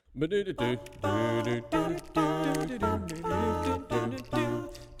Well,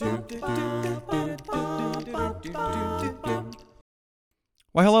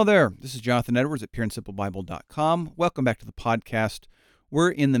 hello there. This is Jonathan Edwards at pureandsimplebible.com. Welcome back to the podcast. We're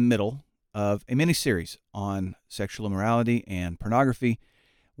in the middle of a mini-series on sexual immorality and pornography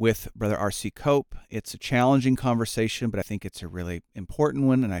with Brother R.C. Cope. It's a challenging conversation, but I think it's a really important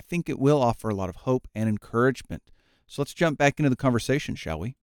one, and I think it will offer a lot of hope and encouragement. So let's jump back into the conversation, shall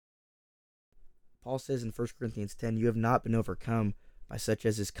we? Paul says in 1 Corinthians 10, you have not been overcome by such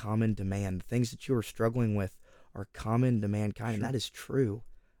as is common to man. The things that you are struggling with are common to mankind, and that is true.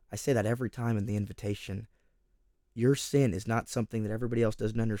 I say that every time in the invitation. Your sin is not something that everybody else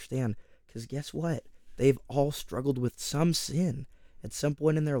doesn't understand, because guess what? They've all struggled with some sin at some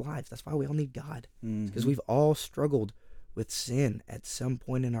point in their lives. That's why we all need God, because we've all struggled with sin at some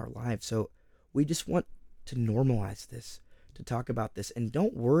point in our lives. So we just want to normalize this, to talk about this, and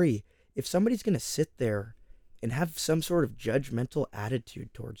don't worry if somebody's going to sit there and have some sort of judgmental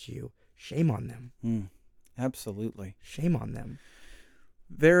attitude towards you. Shame on them. Absolutely. Shame on them.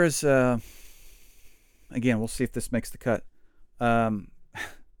 There is, again, we'll see if this makes the cut. I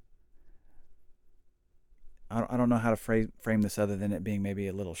don't know how to frame this other than it being maybe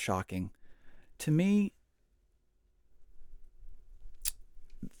a little shocking. To me,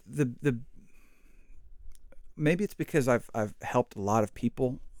 maybe it's because I've helped a lot of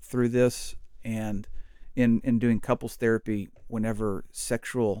people through this, and in doing couples therapy, whenever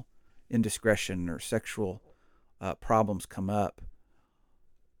sexual indiscretion or sexual problems come up,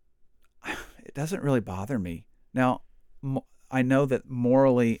 it doesn't really bother me. Now, I know that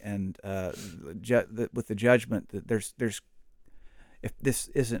morally and with the judgment that there's if this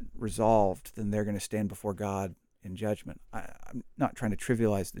isn't resolved, then they're going to stand before God in judgment. I'm not trying to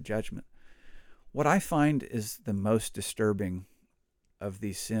trivialize the judgment. What I find is the most disturbing of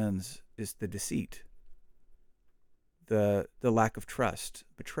these sins is the deceit, the lack of trust,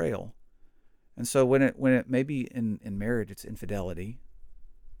 betrayal. And so when it maybe in marriage it's infidelity,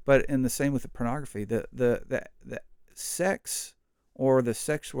 but in the same with the pornography, the sex or the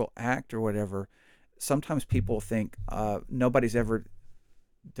sexual act or whatever, sometimes people think nobody's ever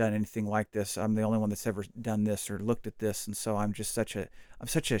done anything like this. I'm the only one that's ever done this or looked at this, and so I'm such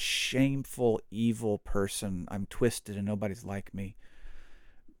a shameful, evil person. I'm twisted and nobody's like me.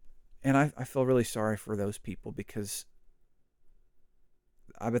 And I feel really sorry for those people, because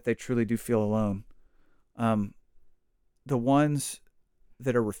I bet they truly do feel alone. The ones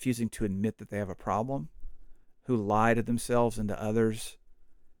that are refusing to admit that they have a problem, who lie to themselves and to others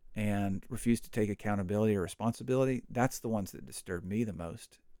and refuse to take accountability or responsibility, that's the ones that disturb me the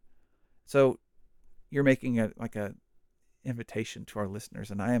most. So you're making a invitation to our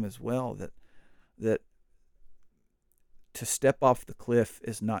listeners, and I am as well, that to step off the cliff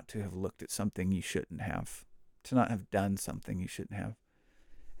is not to have looked at something you shouldn't have, to not have done something you shouldn't have.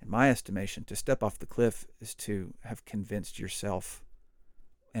 In my estimation, to step off the cliff is to have convinced yourself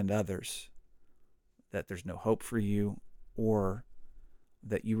and others that there's no hope for you, or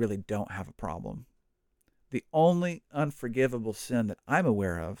that you really don't have a problem. The only unforgivable sin that I'm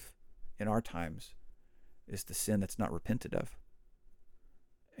aware of in our times is the sin that's not repented of.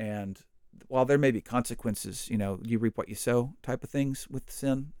 And while there may be consequences, you reap what you sow type of things with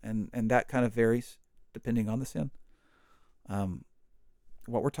sin, and that kind of varies depending on the sin.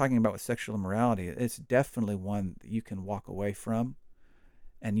 What we're talking about with sexual immorality, it's definitely one that you can walk away from,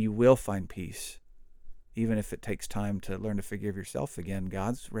 and you will find peace. Even if it takes time to learn to forgive yourself again,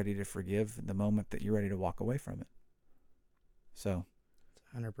 God's ready to forgive the moment that you're ready to walk away from it. So,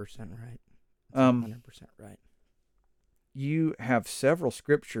 100% right. 100% right. You have several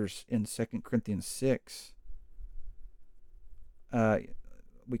scriptures in 2 Corinthians 6.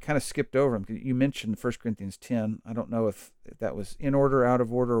 We kind of skipped over them. You mentioned 1 Corinthians 10. I don't know if that was in order, out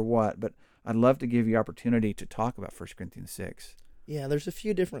of order, or what, but I'd love to give you opportunity to talk about 1 Corinthians 6. Yeah, there's a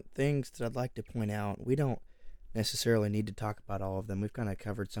few different things that I'd like to point out. We don't necessarily need to talk about all of them. We've kind of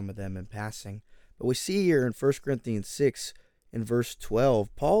covered some of them in passing. But we see here in 1 Corinthians 6, in verse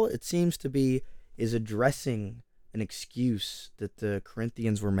 12, Paul, it seems to be, is addressing an excuse that the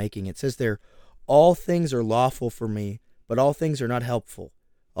Corinthians were making. It says there, all things are lawful for me, but all things are not helpful.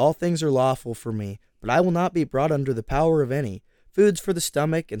 All things are lawful for me, but I will not be brought under the power of any. Food's for the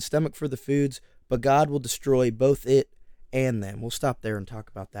stomach, and stomach for the foods, but God will destroy both it and them. We'll stop there and talk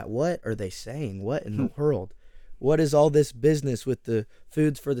about that. What are they saying? What in the world? What is all this business with the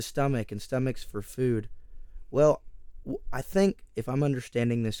food's for the stomach and stomach's for food? Well, I think if I'm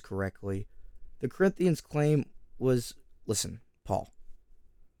understanding this correctly, the Corinthians' claim was, listen, Paul,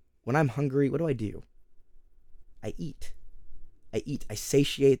 when I'm hungry, what do? I eat. I eat. I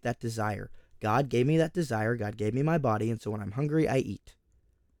satiate that desire. God gave me that desire. God gave me my body. And so when I'm hungry, I eat.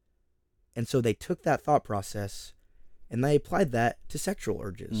 And so they took that thought process and they applied that to sexual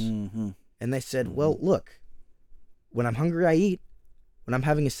urges. Mm-hmm. And they said, Mm-hmm. well, look, when I'm hungry, I eat. When I'm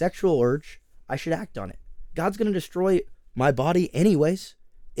having a sexual urge, I should act on it. God's going to destroy my body anyways.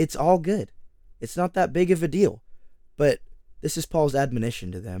 It's all good. It's not that big of a deal. But this is Paul's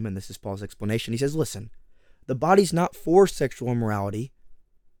admonition to them, and this is Paul's explanation. He says, listen, the body's not for sexual immorality,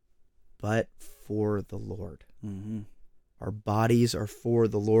 but for the Lord. Mm-hmm. Our bodies are for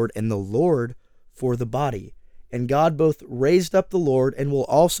the Lord, and the Lord for the body. And God both raised up the Lord and will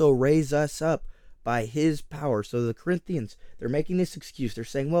also raise us up by his power. So the Corinthians, they're making this excuse. They're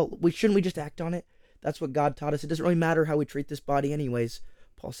saying, well, shouldn't we just act on it? That's what God taught us. It doesn't really matter how we treat this body anyways.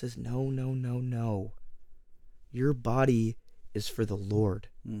 Paul says, no. Your body is for the Lord.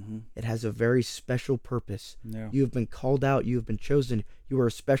 Mm-hmm. It has a very special purpose. Yeah. You have been called out. You have been chosen. You are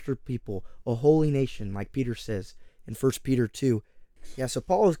a special people, a holy nation, like Peter says in 1 Peter 2. Yeah, so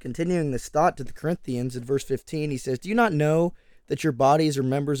Paul is continuing this thought to the Corinthians in verse 15. He says, do you not know that your bodies are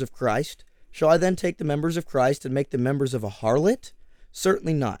members of Christ? Shall I then take the members of Christ and make them members of a harlot?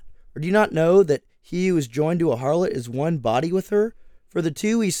 Certainly not. Or do you not know that he who is joined to a harlot is one body with her? For the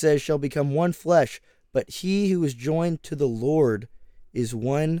two, he says, shall become one flesh, but he who is joined to the Lord is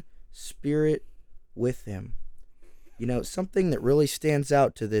one spirit with him. You know, something that really stands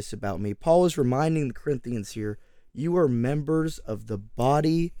out to this about me, Paul is reminding the Corinthians here, you are members of the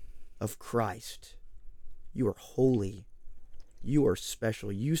body of Christ. You are holy. You are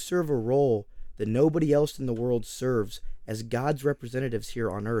special. You serve a role that nobody else in the world serves as God's representatives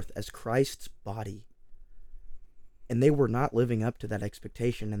here on earth, as Christ's body. And they were not living up to that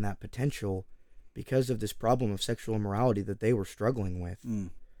expectation and that potential because of this problem of sexual immorality that they were struggling with.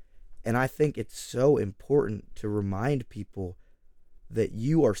 And I think it's so important to remind people that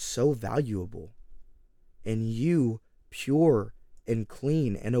you are so valuable, and you, pure and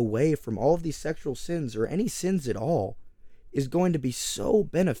clean and away from all of these sexual sins or any sins at all, is going to be so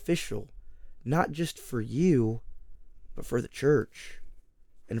beneficial, not just for you, but for the church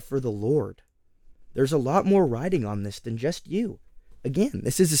and for the Lord. There's a lot more riding on this than just you. Again,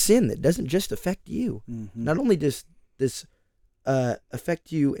 this is a sin that doesn't just affect you. Mm-hmm. Not only does this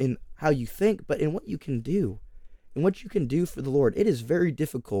affect you in how you think, but in what you can do. And what you can do for the Lord. It is very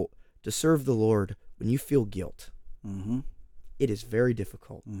difficult to serve the Lord when you feel guilt. Mm-hmm. It is very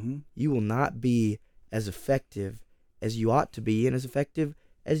difficult. Mm-hmm. You will not be as effective as you ought to be and as effective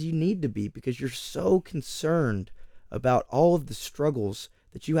as you need to be because you're so concerned about all of the struggles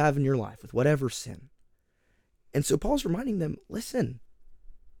that you have in your life with whatever sin. And so Paul's reminding them, listen,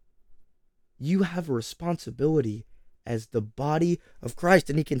 you have a responsibility as the body of Christ.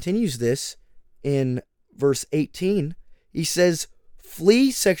 And he continues this in verse 18. He says,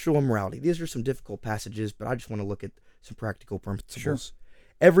 flee sexual immorality. These are some difficult passages, but I just want to look at some practical principles. Sure.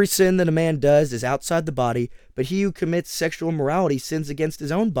 Every sin that a man does is outside the body, but he who commits sexual immorality sins against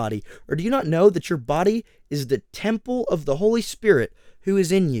his own body. Or do you not know that your body is the temple of the Holy Spirit who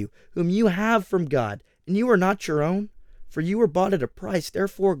is in you, whom you have from God, and you are not your own? For you were bought at a price.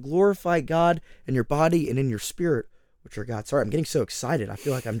 Therefore glorify God in your body and in your spirit, which are God's. Sorry, I'm getting so excited. I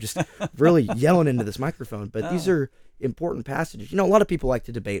feel like I'm just really yelling into this microphone, but these are important passages. You know, a lot of people like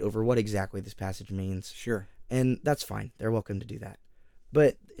to debate over what exactly this passage means. Sure. And that's fine. They're welcome to do that.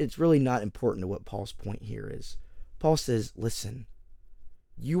 But it's really not important to what Paul's point here is. Paul says, listen,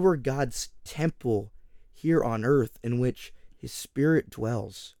 you are God's temple here on earth in which his spirit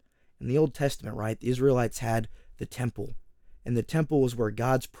dwells. In the Old Testament, right, the Israelites had the temple, and the temple was where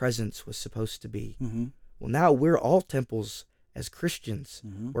God's presence was supposed to be. Mm-hmm. Well, now we're all temples as Christians,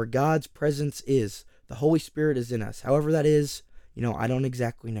 where God's presence is. The Holy Spirit is in us. However that is, you know, I don't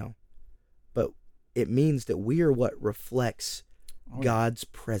exactly know. But it means that we are what reflects God's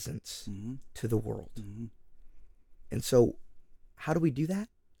presence to the world. Mm-hmm. And so, how do we do that?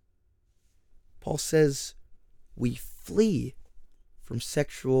 Paul says we flee from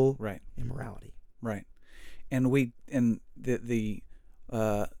sexual immorality. Right. And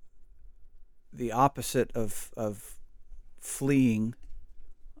the opposite of fleeing.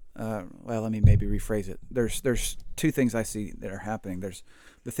 Well, let me maybe rephrase it. There's two things I see that are happening. There's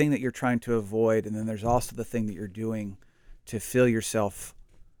the thing that you're trying to avoid, and then there's also the thing that you're doing to fill yourself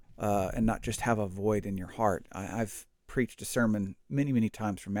and not just have a void in your heart. I've preached a sermon many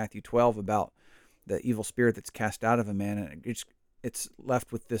times from Matthew 12 about the evil spirit that's cast out of a man, and it's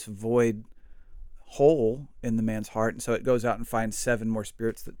left with this void hole in the man's heart, and so it goes out and finds 7 more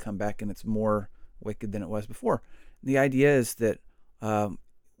spirits that come back, and it's more wicked than it was before. The idea is that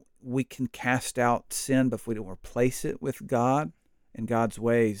we can cast out sin, but if we don't replace it with God, in God's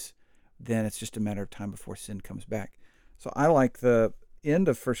ways, then it's just a matter of time before sin comes back. So I like the end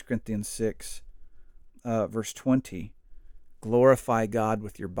of 1 Corinthians 6, verse 20, glorify God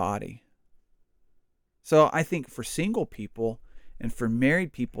with your body. So I think for single people and for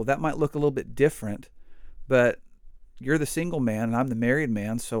married people, that might look a little bit different, but you're the single man and I'm the married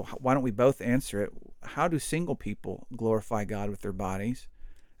man, so why don't we both answer it? How do single people glorify God with their bodies?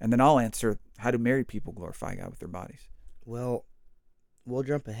 And then I'll answer, how do married people glorify God with their bodies? Well, we'll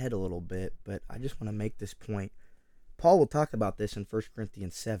jump ahead a little bit, but I just want to make this point. Paul will talk about this in 1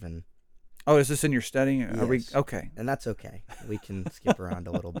 Corinthians 7. Oh, is this in your study? Are we Yes. okay? And that's okay. We can skip around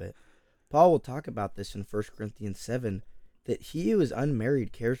a little bit. Paul will talk about this in 1 Corinthians 7, that he who is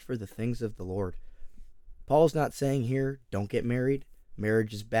unmarried cares for the things of the Lord. Paul's not saying here, don't get married.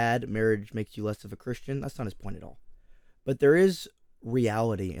 Marriage is bad. Marriage makes you less of a Christian. That's not his point at all. But there is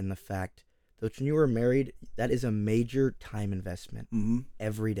reality in the fact that when you are married, that is a major time investment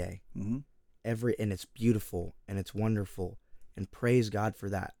every day. And it's beautiful and it's wonderful, and praise God for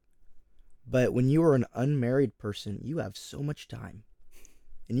that. But when you are an unmarried person, you have so much time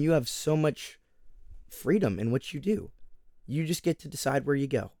and you have so much freedom in what you do. You just get to decide where you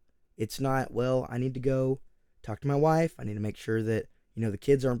go. It's not, well, I need to go talk to my wife. I need to make sure that, the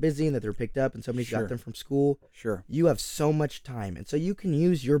kids aren't busy and that they're picked up and somebody's got them from school. Sure. You have so much time. And so you can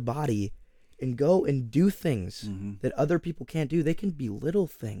use your body and go and do things that other people can't do. They can be little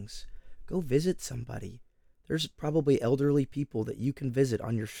things. Go visit somebody. There's probably elderly people that you can visit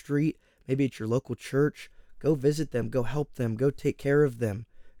on your street, maybe at your local church. Go visit them. Go help them. Go take care of them.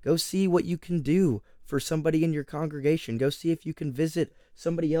 Go see what you can do for somebody in your congregation. Go see if you can visit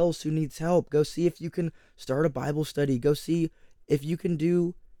somebody else who needs help. Go see if you can start a Bible study. Go see if you can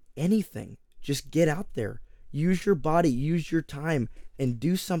do anything. Just get out there. Use your body. Use your time and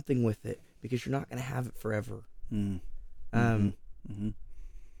do something with it, because you're not going to have it forever.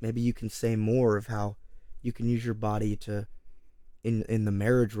 Maybe you can say more of how you can use your body to in the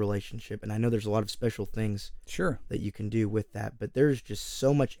marriage relationship. And I know there's a lot of special things that you can do with that, but there's just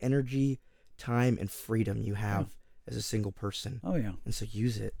so much energy, time, and freedom you have as a single person. Oh, yeah. And so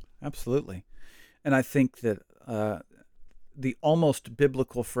use it. Absolutely. And I think that the almost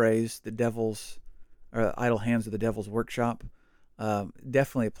biblical phrase, the devil's, or idle hands of the devil's workshop,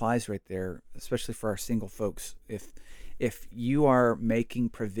 definitely applies right there, especially for our single folks. If you are making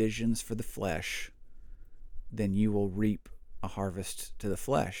provisions for the flesh, then you will reap a harvest to the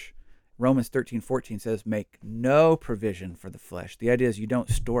flesh. Romans 13:14 says, make no provision for the flesh. The idea is you don't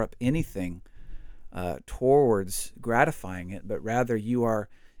store up anything towards gratifying it, but rather you are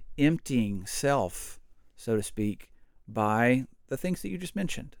emptying self, so to speak, by the things that you just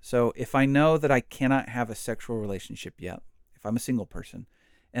mentioned. So if I know that I cannot have a sexual relationship yet, if I'm a single person,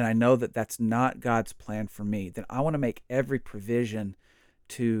 and I know that that's not God's plan for me, then I want to make every provision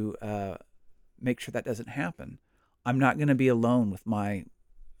to make sure that doesn't happen. I'm not going to be alone with my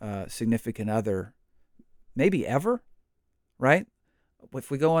significant other, maybe ever, right? If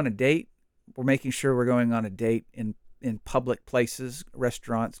we go on a date, we're making sure we're going on a date in public places,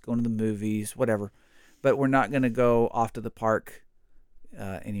 restaurants, going to the movies, whatever. But we're not going to go off to the park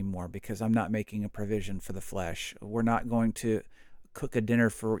anymore, because I'm not making a provision for the flesh. We're not going to cook a dinner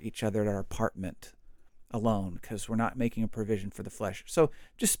for each other at our apartment alone, because we're not making a provision for the flesh. So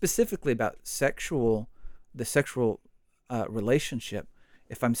just specifically about the sexual relationship,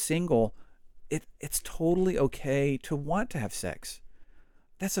 if I'm single, it's totally okay to want to have sex.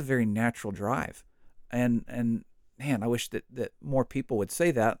 That's a very natural drive. And man, I wish that more people would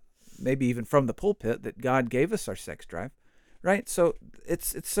say that, maybe even from the pulpit, that God gave us our sex drive, right? So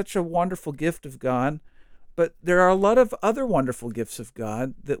it's such a wonderful gift of God, but there are a lot of other wonderful gifts of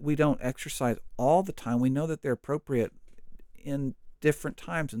God that we don't exercise all the time. We know that they're appropriate in different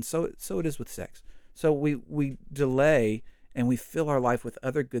times, and so it is with sex. So we delay and we fill our life with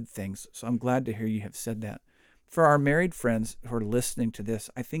other good things. So I'm glad to hear you have said that. For our married friends who are listening to this,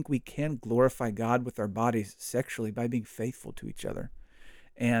 I think we can glorify God with our bodies sexually by being faithful to each other.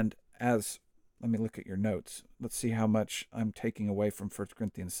 And let me look at your notes. Let's see how much I'm taking away from 1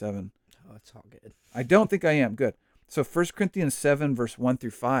 Corinthians 7. Oh, it's all good. I don't think I am. Good. So 1 Corinthians 7, verse 1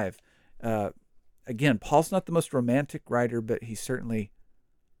 through 5. Again, Paul's not the most romantic writer, but he's certainly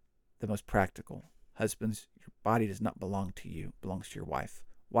the most practical. Husbands, your body does not belong to you. It belongs to your wife.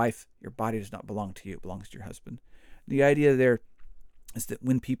 Wife, your body does not belong to you. It belongs to your husband. The idea there is that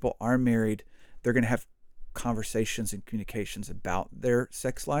when people are married, they're going to have conversations and communications about their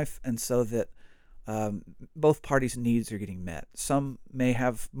sex life, and so that both parties' needs are getting met. Some may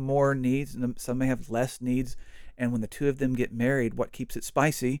have more needs, and some may have less needs. And when the two of them get married, what keeps it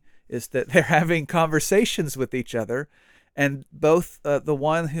spicy is that they're having conversations with each other And both the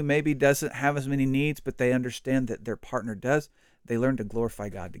one who maybe doesn't have as many needs, but they understand that their partner does, they learn to glorify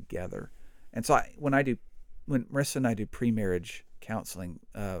God together. And so when Marissa and I do pre-marriage counseling,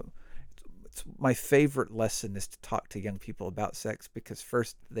 it's my favorite lesson is to talk to young people about sex, because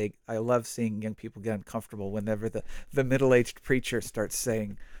first I love seeing young people get uncomfortable whenever the middle-aged preacher starts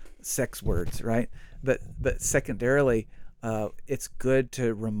saying sex words, right? But secondarily, it's good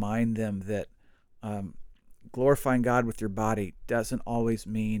to remind them that glorifying God with your body doesn't always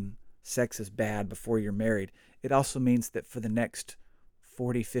mean sex is bad before you're married. It also means that for the next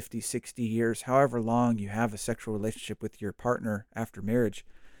 40, 50, 60 years, however long you have a sexual relationship with your partner after marriage,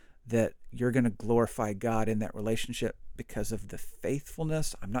 that you're going to glorify God in that relationship because of the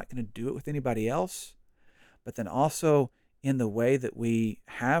faithfulness. I'm not going to do it with anybody else. But then also in the way that we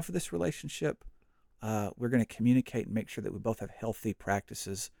have this relationship, we're going to communicate and make sure that we both have healthy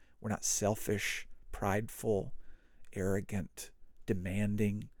practices. We're not selfish, prideful, arrogant,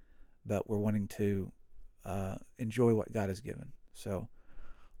 demanding, but we're wanting to enjoy what God has given. So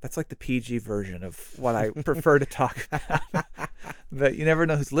that's like the PG version of what I prefer to talk about. But you never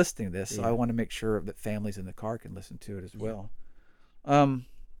know who's listening to this, so I want to make sure that families in the car can listen to it as well.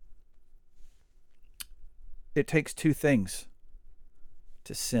 It takes two things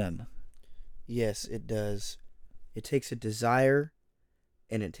to sin. Yes, it does. It takes a desire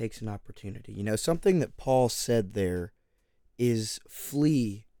and it takes an opportunity. You know, something that Paul said there is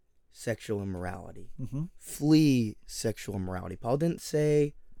flee sexual immorality. Mm-hmm. Flee sexual immorality. Paul didn't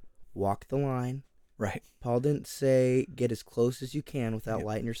say walk the line. Right. Paul didn't say get as close as you can without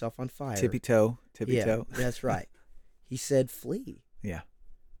lighting yourself on fire. Tippy toe. Yeah, that's right. He said flee. Yeah.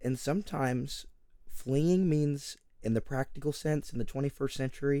 And sometimes fleeing means, in the practical sense, in the 21st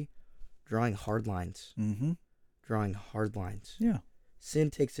century, drawing hard lines. Mm-hmm. Drawing hard lines. Yeah. Sin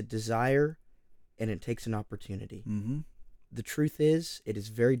takes a desire and it takes an opportunity. Mm-hmm. The truth is, it is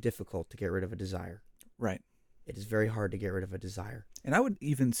very difficult to get rid of a desire. Right. It is very hard to get rid of a desire. And I would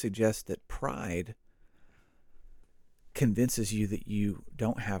even suggest that pride convinces you that you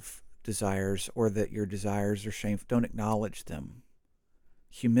don't have desires, or that your desires are shameful. Don't acknowledge them.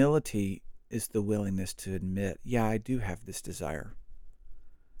 Humility is the willingness to admit, yeah, I do have this desire.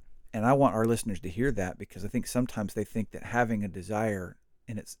 And I want our listeners to hear that, because I think sometimes they think that having a desire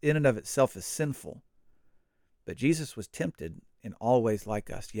in and of itself is sinful. But Jesus was tempted in all ways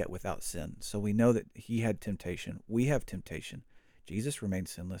like us, yet without sin. So we know that he had temptation. We have temptation. Jesus remained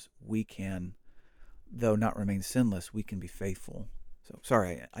sinless. We can, though not remain sinless, we can be faithful. So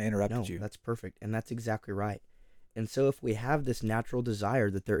sorry, I interrupted you. No, that's perfect. And that's exactly right. And so if we have this natural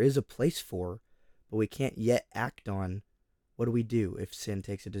desire that there is a place for, but we can't yet act on, what do we do if sin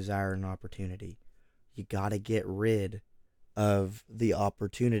takes a desire and an opportunity? You got to get rid of the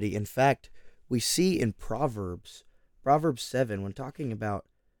opportunity. In fact, we see in Proverbs 7, when talking about,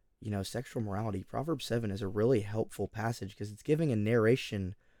 sexual morality, Proverbs 7 is a really helpful passage because it's giving a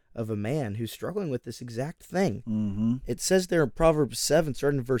narration of a man who's struggling with this exact thing. Mm-hmm. It says there in Proverbs 7,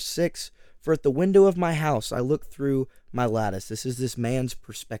 starting in verse 6, "For at the window of my house I looked through my lattice." This is this man's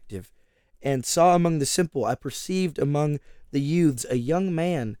perspective. "And saw among the simple, I perceived among the youths a young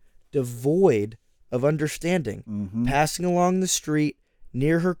man devoid of understanding, Mm-hmm. passing along the street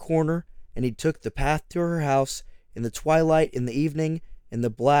near her corner, and he took the path to her house in the twilight, in the evening, in the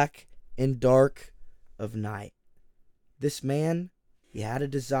black and dark of night." This man, he had a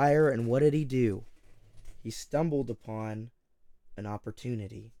desire, and what did he do? He stumbled upon an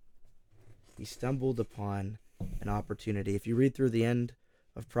opportunity. He stumbled upon an opportunity. If you read through the end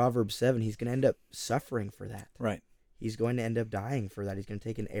of Proverbs 7, he's going to end up suffering for that. Right. He's going to end up dying for that. He's going to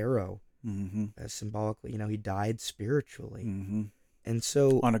take an arrow, Mm-hmm. symbolically. He died spiritually. Mm-hmm. And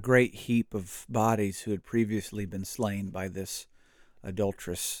so, On a great heap of bodies who had previously been slain by this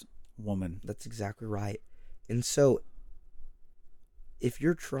adulterous woman. that's exactly right. And so, if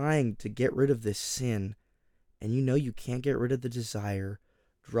you're trying to get rid of this sin, and you can't get rid of the desire,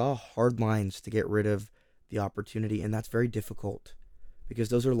 draw hard lines to get rid of the opportunity. And that's very difficult, because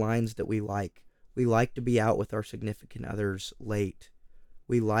those are lines that we like. We like to be out with our significant others late.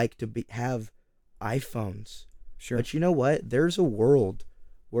 We like to have iPhones. Sure. But you know what? There's a world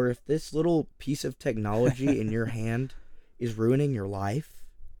where if this little piece of technology in your hand is ruining your life,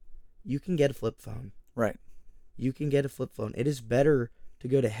 you can get a flip phone. Right. You can get a flip phone. It is better to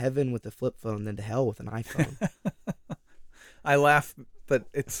go to heaven with a flip phone than to hell with an iPhone. I laugh, but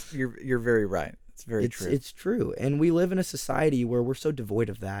you're very right. It's very true. It's true. And we live in a society where we're so devoid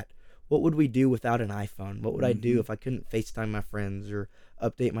of that. What would we do without an iPhone? What would I do if I couldn't FaceTime my friends or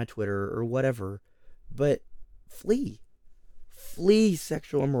update my Twitter or whatever? But flee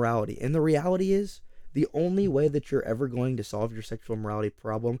sexual immorality. And the reality is, The only way that you're ever going to solve your sexual immorality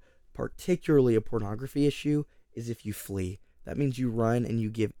problem, particularly a pornography issue, is if you flee. That means you run and you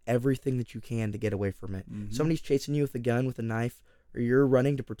give everything that you can to get away from it. Somebody's chasing you with a gun, with a knife, or you're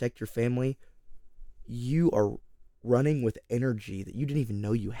running to protect your family. You are running with energy that you didn't even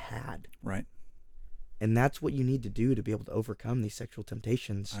know you had. Right. And that's what you need to do to be able to overcome these sexual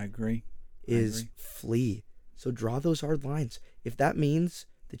temptations. I agree. Is flee. So draw those hard lines. If that means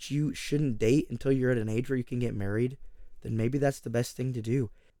that you shouldn't date until you're at an age where you can get married, then maybe that's the best thing to do.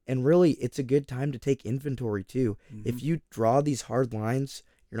 And really, it's a good time to take inventory too. If you draw these hard lines,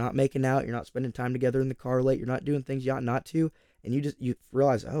 you're not making out, you're not spending time together in the car late, you're not doing things you ought not to, and you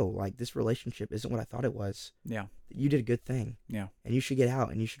realize, oh, like this relationship isn't what I thought it was. Yeah. You did a good thing. Yeah. And you should get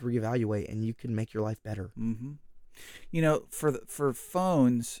out and you should reevaluate and you can make your life better. You know, for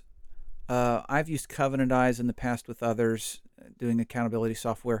phones, I've used Covenant Eyes in the past with others doing accountability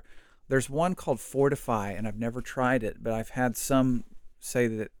software. There's one called Fortify, and I've never tried it, but I've had some say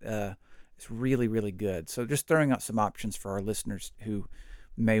that it's really, really good. So just throwing out some options for our listeners who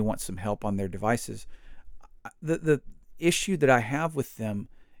may want some help on their devices. The issue that I have with them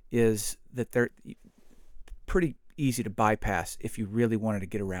is that they're pretty easy to bypass if you really wanted to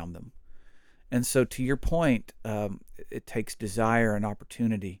get around them. And so to your point, it takes desire and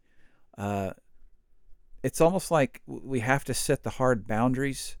opportunity. It's almost like we have to set the hard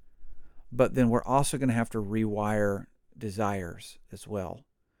boundaries, but then we're also going to have to rewire desires as well.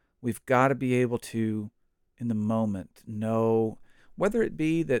 We've got to be able to, in the moment, know whether it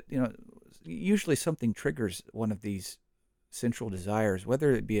be that, usually something triggers one of these central desires,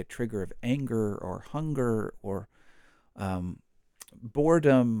 whether it be a trigger of anger or hunger or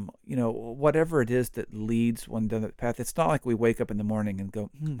boredom, whatever it is that leads one down that path. It's not like we wake up in the morning and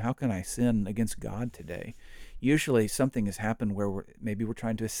go, how can I sin against God today? Usually something has happened where we're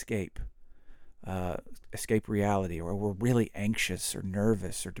trying to escape reality, or we're really anxious or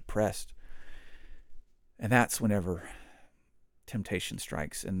nervous or depressed. And that's whenever temptation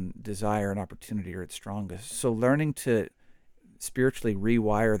strikes and desire and opportunity are its strongest. So learning to spiritually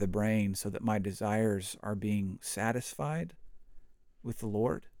rewire the brain so that my desires are being satisfied with the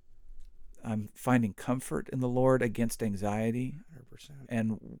Lord. I'm finding comfort in the Lord against anxiety. 100%.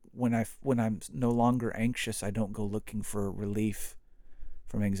 And when I'm no longer anxious, I don't go looking for relief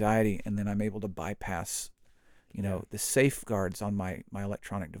from anxiety, and then I'm able to bypass, the safeguards on my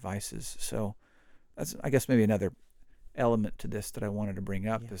electronic devices. So that's, I guess, maybe another element to this that I wanted to bring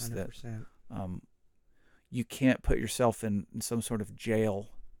up is 100%. that you can't put yourself in some sort of jail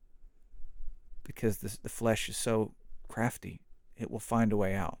because the flesh is so crafty. It will find a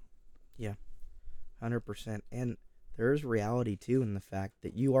way out. Yeah, 100%. And there is reality, too, in the fact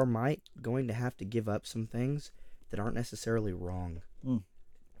that you are going to have to give up some things that aren't necessarily wrong.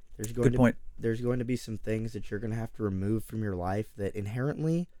 Good point. There's going to be some things that you're going to have to remove from your life that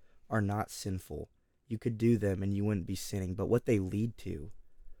inherently are not sinful. You could do them and you wouldn't be sinning, but what they lead to,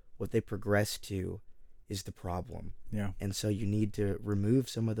 what they progress to, is the problem. Yeah. And so you need to remove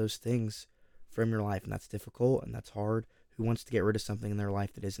some of those things from your life, and that's difficult and that's hard. Who wants to get rid of something in their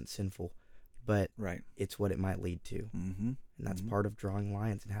life that isn't sinful? But right. It's what it might lead to. And that's part of drawing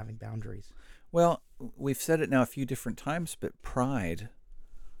lines and having boundaries. Well, we've said it now a few different times, but pride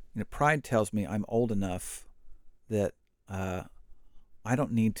tells me I'm old enough that I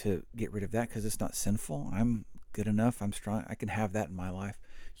don't need to get rid of that because it's not sinful. I'm good enough. I'm strong. I can have that in my life.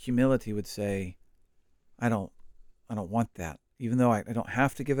 Humility would say, I don't want that. Even though I don't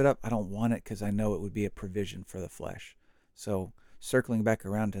have to give it up, I don't want it because I know it would be a provision for the flesh. So circling back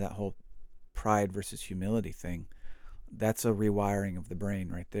around to that whole pride versus humility thing, that's a rewiring of the brain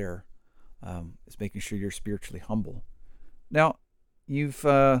right there. It's making sure you're spiritually humble. Now, you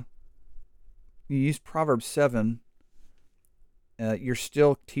used Proverbs 7. You're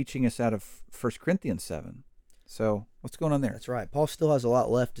still teaching us out of 1 Corinthians 7. So what's going on there? That's right. Paul still has a lot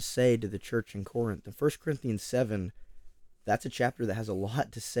left to say to the church in Corinth. In 1 Corinthians 7, that's a chapter that has a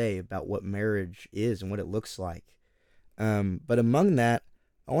lot to say about what marriage is and what it looks like. But among that,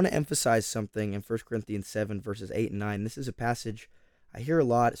 I want to emphasize something in 1 Corinthians 7, verses 8 and 9. This is a passage I hear a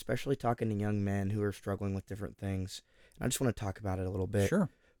lot, especially talking to young men who are struggling with different things. And I just want to talk about it a little bit. Sure.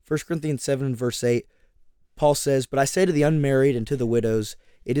 1 Corinthians 7, verse 8, Paul says, "But I say to the unmarried and to the widows,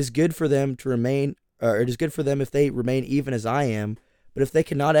 it is good for them if they remain even as I am. But if they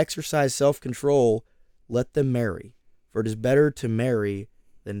cannot exercise self-control, let them marry. For it is better to marry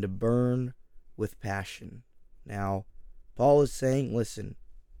than to burn with passion." Now, Paul is saying, listen,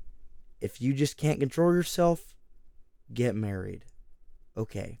 if you just can't control yourself, get married.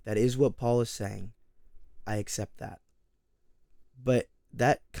 Okay, that is what Paul is saying. I accept that. But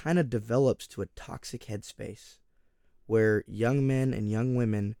that kind of develops to a toxic headspace where young men and young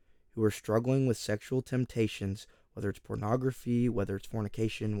women who are struggling with sexual temptations, whether it's pornography, whether it's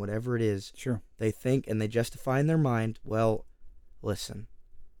fornication, whatever it is, Sure. they think and they justify in their mind, well, listen,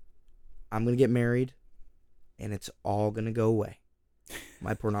 I'm going to get married and it's all going to go away.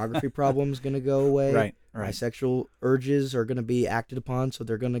 My pornography problem's going to go away. Right. My Right. sexual urges are going to be acted upon, so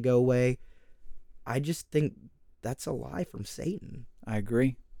they're going to go away. I just think that's a lie from Satan. I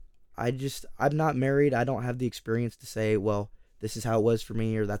agree. I'm not married. I don't have the experience to say, well, this is how it was for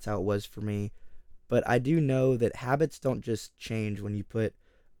me or that's how it was for me. But I do know that habits don't just change when you put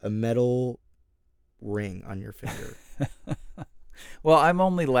a metal ring on your finger. Well, I'm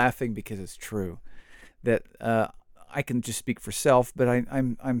only laughing because it's true. That I can just speak for self, but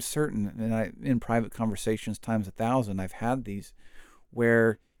I'm certain, and in private conversations times 1,000, I've had these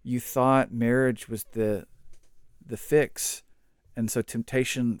where you thought marriage was the fix, and so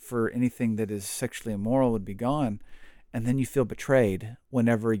temptation for anything that is sexually immoral would be gone, and then you feel betrayed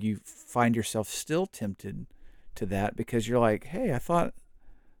whenever you find yourself still tempted to that because you're like, hey, I thought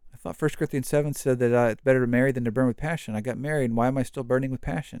 1 Corinthians 7 said that it's better to marry than to burn with passion. I got married, and why am I still burning with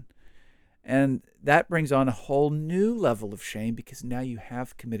passion? And that brings on a whole new level of shame because now you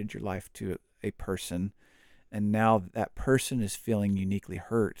have committed your life to a person, and now that person is feeling uniquely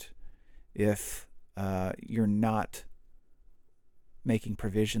hurt if you're not making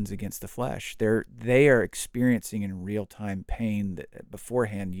provisions against the flesh. They are experiencing in real time pain that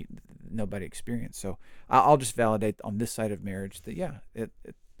beforehand nobody experienced. So I'll just validate on this side of marriage that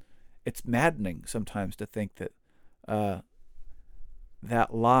it's maddening sometimes to think that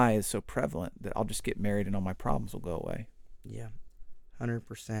that lie is so prevalent that I'll just get married and all my problems will go away. Yeah,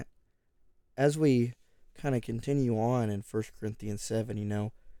 100%. As we kind of continue on in 1 Corinthians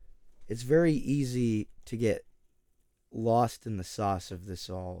 7, it's very easy to get lost in the sauce of this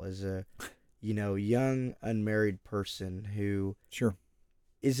all as a, young unmarried person who Sure.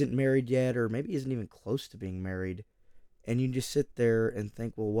 isn't married yet or maybe isn't even close to being married. And you just sit there and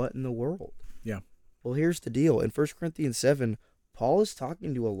think, well, what in the world? Yeah. Well, here's the deal. In 1 Corinthians 7, Paul is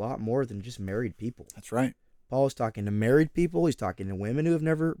talking to a lot more than just married people. That's right. Paul is talking to married people. He's talking to women who have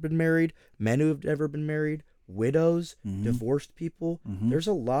never been married, men who have never been married, widows, divorced people. There's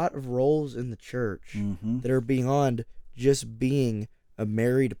a lot of roles in the church that are beyond just being a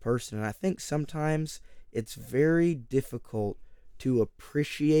married person. And I think sometimes it's very difficult to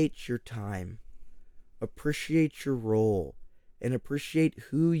appreciate your time, appreciate your role, and appreciate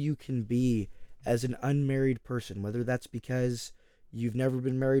who you can be as an unmarried person, whether that's because you've never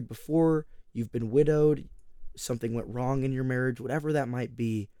been married before, you've been widowed, something went wrong in your marriage, whatever that might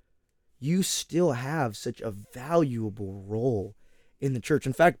be. You still have such a valuable role in the church.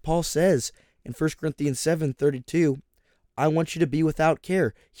 In fact, Paul says in 1 Corinthians 7:32, I want you to be without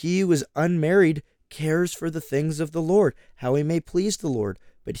care. He who is unmarried cares for the things of the Lord, how he may please the Lord.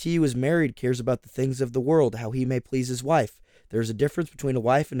 But he who is married cares about the things of the world, how he may please his wife. There is a difference between a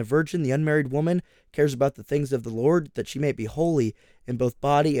wife and a virgin. The unmarried woman cares about the things of the Lord, that she may be holy in both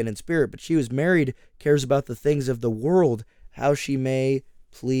body and in spirit. But she who is married cares about the things of the world, how she may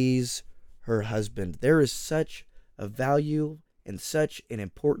please her husband. There is such a value and such an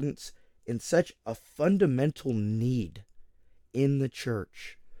importance and such a fundamental need in the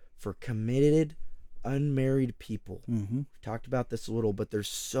church for committed, unmarried people. We've talked about this a little, but there's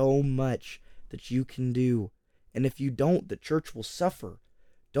so much that you can do. And if you don't, the church will suffer.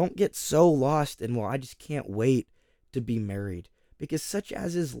 Don't get so lost in, well, I just can't wait to be married. Because such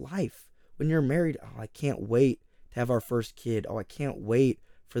as is life. When you're married, oh, I can't wait to have our first kid. Oh, I can't wait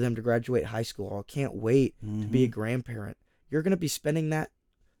for them to graduate high school. Oh, I can't wait to be a grandparent. You're going to be spending that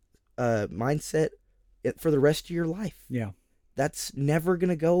mindset for the rest of your life. Yeah. That's never going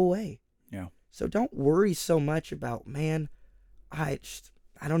to go away. Yeah. So don't worry so much about, man, I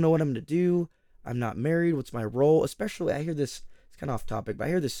don't know what I'm going to do. I'm not married. What's my role? Especially, I hear this, it's kind of off topic, but I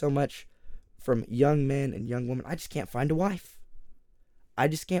hear this so much from young men and young women. I just can't find a wife. I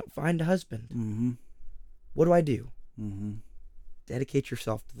just can't find a husband. What do I do? Dedicate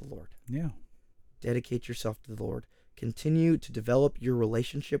yourself to the Lord. Yeah. Dedicate yourself to the Lord. Continue to develop your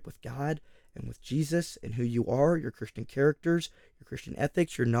relationship with God and with Jesus and who you are, your Christian characters, your Christian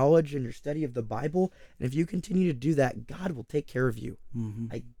ethics, your knowledge, and your study of the Bible. And if you continue to do that, God will take care of you.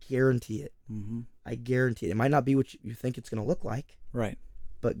 I guarantee it. I guarantee it. It might not be what you think it's going to look like. Right.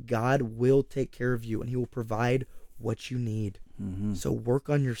 But God will take care of you, and he will provide what you need. So work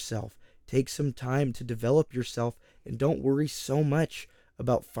on yourself. Take some time to develop yourself, and don't worry so much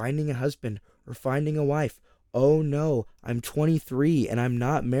about finding a husband or finding a wife. Oh no, I'm 23 and I'm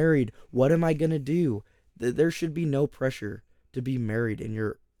not married. What am I going to do? There should be no pressure to be married in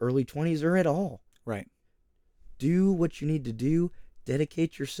your early 20s or at all. Right. Do what you need to do,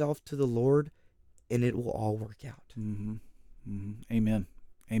 dedicate yourself to the Lord, and it will all work out. Mm-hmm. Mm-hmm. Amen.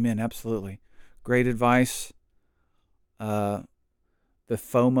 Amen. Absolutely. Great advice. The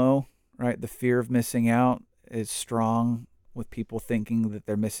FOMO, right? The fear of missing out is strong with people thinking that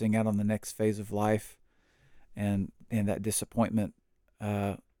they're missing out on the next phase of life, and that disappointment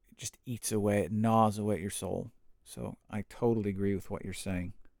just eats away, it gnaws away at your soul. So I totally agree with what you're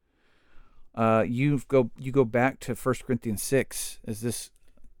saying. You go back to 1 Corinthians 6. Is this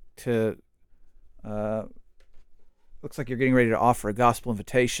to looks like you're getting ready to offer a gospel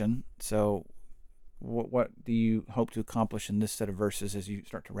invitation. So what do you hope to accomplish in this set of verses as you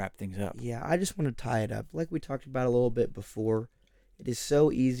start to wrap things up? Yeah, I just want to tie it up. Like we talked about a little bit before, it is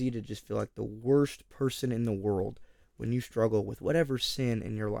so easy to just feel like the worst person in the world when you struggle with whatever sin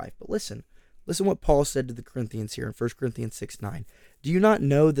in your life. But listen what Paul said to the Corinthians here in 1 Corinthians 6:9. Do you not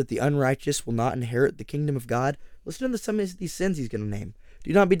know that the unrighteous will not inherit the kingdom of God? Listen to some of these sins he's going to name.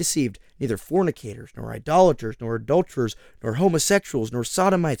 Do not be deceived. Neither fornicators, nor idolaters, nor adulterers, nor homosexuals, nor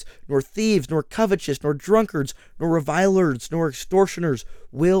sodomites, nor thieves, nor covetous, nor drunkards, nor revilers, nor extortioners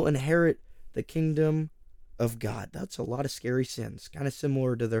will inherit the kingdom of God. That's a lot of scary sins, kind of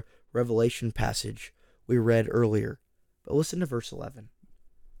similar to the Revelation passage we read earlier. But listen to verse 11.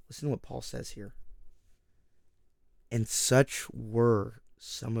 Listen to what Paul says here. And such were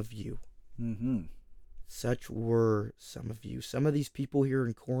some of you. Mm-hmm. Such were some of you. Some of these people here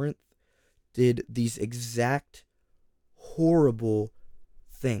in Corinth did these exact horrible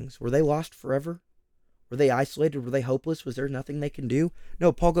things. Were they lost forever? Were they isolated? Were they hopeless? Was there nothing they can do?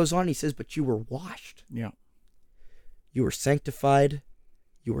 No, Paul goes on. He says, but you were washed. Yeah. You were sanctified.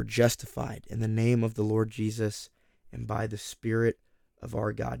 You were justified in the name of the Lord Jesus and by the Spirit of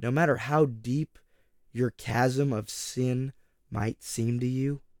our God. No matter how deep your chasm of sin might seem to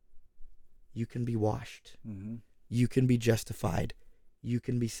you, you can be washed. Mm-hmm. You can be justified. You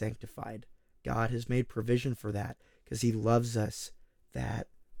can be sanctified. God has made provision for that because he loves us that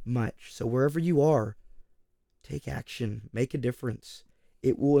much. So wherever you are, take action. Make a difference.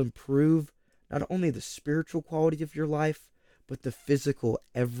 It will improve not only the spiritual quality of your life, but the physical,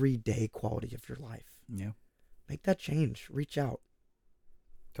 everyday quality of your life. Yeah. Make that change. Reach out.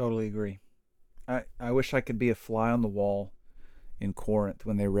 Totally agree. I wish I could be a fly on the wall in Corinth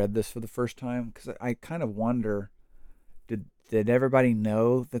when they read this for the first time, because I kind of wonder, did everybody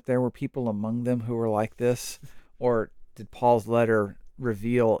know that there were people among them who were like this, or did Paul's letter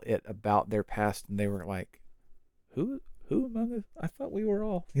reveal it about their past and they were like, who among us? I thought we were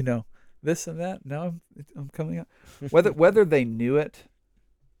all, this and that. Now I'm coming up. Whether they knew it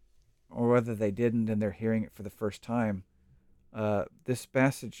or whether they didn't and they're hearing it for the first time, this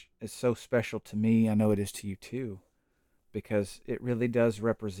passage is so special to me. I know it is to you too, because it really does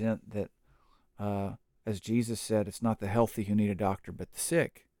represent that, as Jesus said, it's not the healthy who need a doctor, but the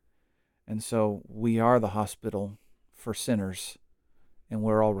sick. And so we are the hospital for sinners, and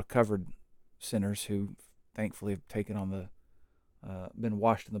we're all recovered sinners who thankfully have taken on been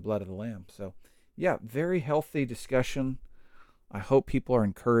washed in the blood of the Lamb. So, yeah, very healthy discussion. I hope people are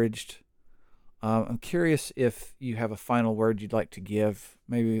encouraged. I'm curious if you have a final word you'd like to give.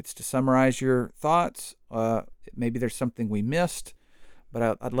 Maybe it's to summarize your thoughts. Maybe there's something we missed,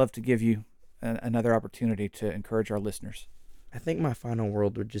 but I'd love to give you another opportunity to encourage our listeners. I think my final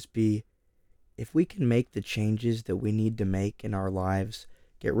word would just be, if we can make the changes that we need to make in our lives,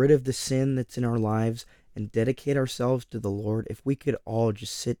 get rid of the sin that's in our lives, and dedicate ourselves to the Lord, if we could all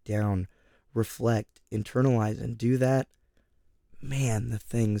just sit down, reflect, internalize, and do that, man, the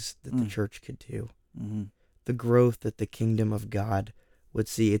things that the church could do, the growth that the kingdom of God would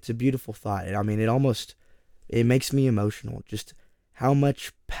see. It's a beautiful thought. I mean, it makes me emotional, just how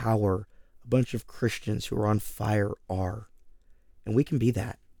much power a bunch of Christians who are on fire are. And we can be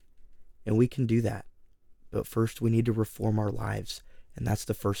that. And we can do that. But first, we need to reform our lives. And that's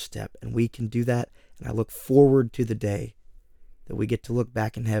the first step. And we can do that. And I look forward to the day that we get to look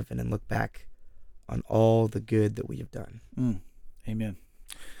back in heaven and look back on all the good that we have done. Amen.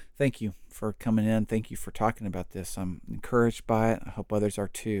 Thank you for coming in. Thank you for talking about this. I'm encouraged by it. I hope others are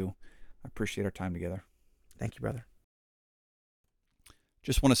too. I appreciate our time together. Thank you, brother.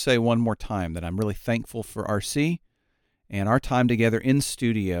 Just want to say one more time that I'm really thankful for RC and our time together in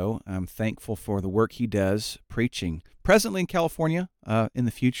studio. I'm thankful for the work he does preaching presently in California, in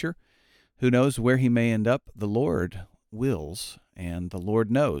the future. Who knows where he may end up? The Lord wills, and the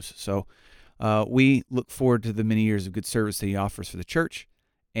Lord knows. So we look forward to the many years of good service that he offers for the church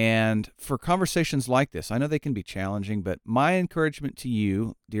and for conversations like this. I know they can be challenging, but my encouragement to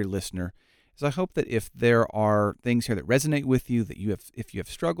you, dear listener, is I hope that if there are things here that resonate with you, that if you have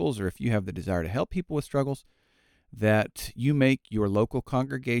struggles, or if you have the desire to help people with struggles, that you make your local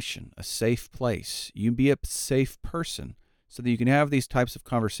congregation a safe place. You be a safe person so that you can have these types of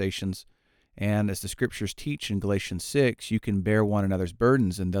conversations. And as the scriptures teach in Galatians 6, you can bear one another's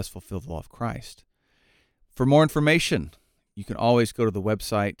burdens and thus fulfill the law of Christ. For more information, you can always go to the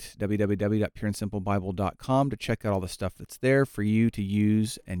website, www.pureandsimplebible.com, to check out all the stuff that's there for you to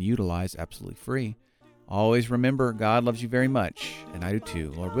use and utilize absolutely free. Always remember, God loves you very much, and I do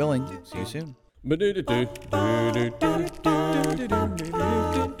too. Lord willing, see you soon.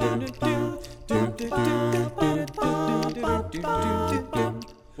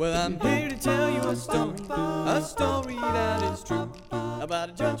 Well, I'm here to tell you a story that is true, about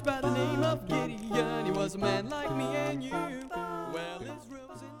a judge by the name of Gideon. He was a man like me and you. Well, Israel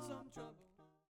was in some